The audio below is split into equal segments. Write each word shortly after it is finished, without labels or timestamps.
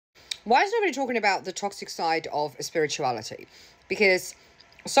Why is nobody talking about the toxic side of spirituality? Because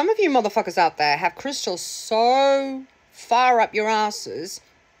some of you motherfuckers out there have crystals so far up your asses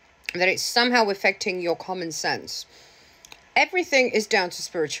that it's somehow affecting your common sense. Everything is down to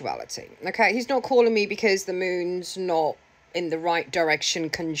spirituality. Okay, he's not calling me because the moon's not in the right direction,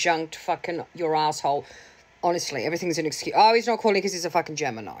 conjunct fucking your asshole. Honestly, everything's an excuse. Oh, he's not calling because he's a fucking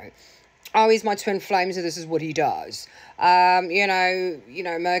Gemini. Oh, he's my twin flame, so this is what he does.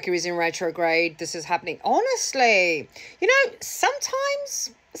 Mercury's in retrograde. This is happening. Honestly,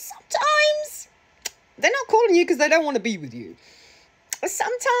 sometimes they're not calling you because they don't want to be with you.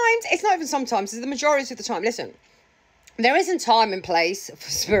 Sometimes, it's not even sometimes, it's the majority of the time. Listen, there isn't time and place for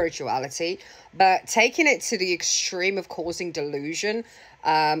spirituality, but taking it to the extreme of causing delusion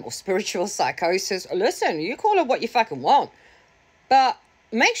or spiritual psychosis, listen, you call it what you fucking want. But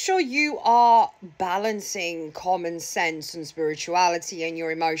make sure you are balancing common sense and spirituality and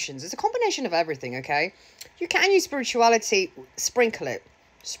your emotions. It's a combination of everything, okay? You can use spirituality, sprinkle it,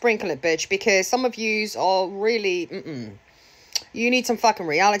 bitch, because some of yous are really, You need some fucking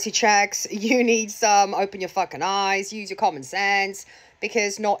reality checks. You need some open your fucking eyes, use your common sense,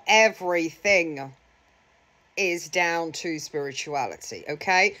 because not everything is down to spirituality,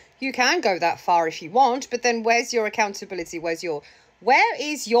 okay? You can go that far if you want, but then where's your accountability? Where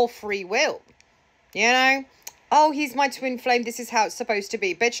is your free will? Oh, he's my twin flame. This is how it's supposed to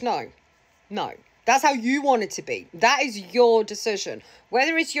be. Bitch, no. That's how you want it to be. That is your decision.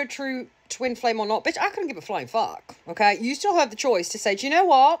 Whether it's your true twin flame or not, bitch, I couldn't give a flying fuck, okay? You still have the choice to say, do you know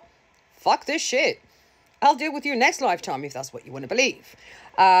what? Fuck this shit. I'll deal with you next lifetime if that's what you want to believe.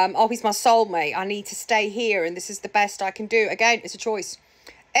 Oh, he's my soulmate. I need to stay here and this is the best I can do. Again, it's a choice.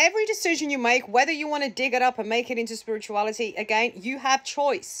 Every decision you make, whether you want to dig it up and make it into spirituality, again, you have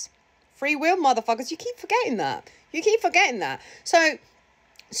choice. Free will, motherfuckers. You keep forgetting that. So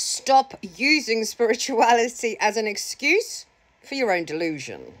stop using spirituality as an excuse for your own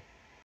delusion.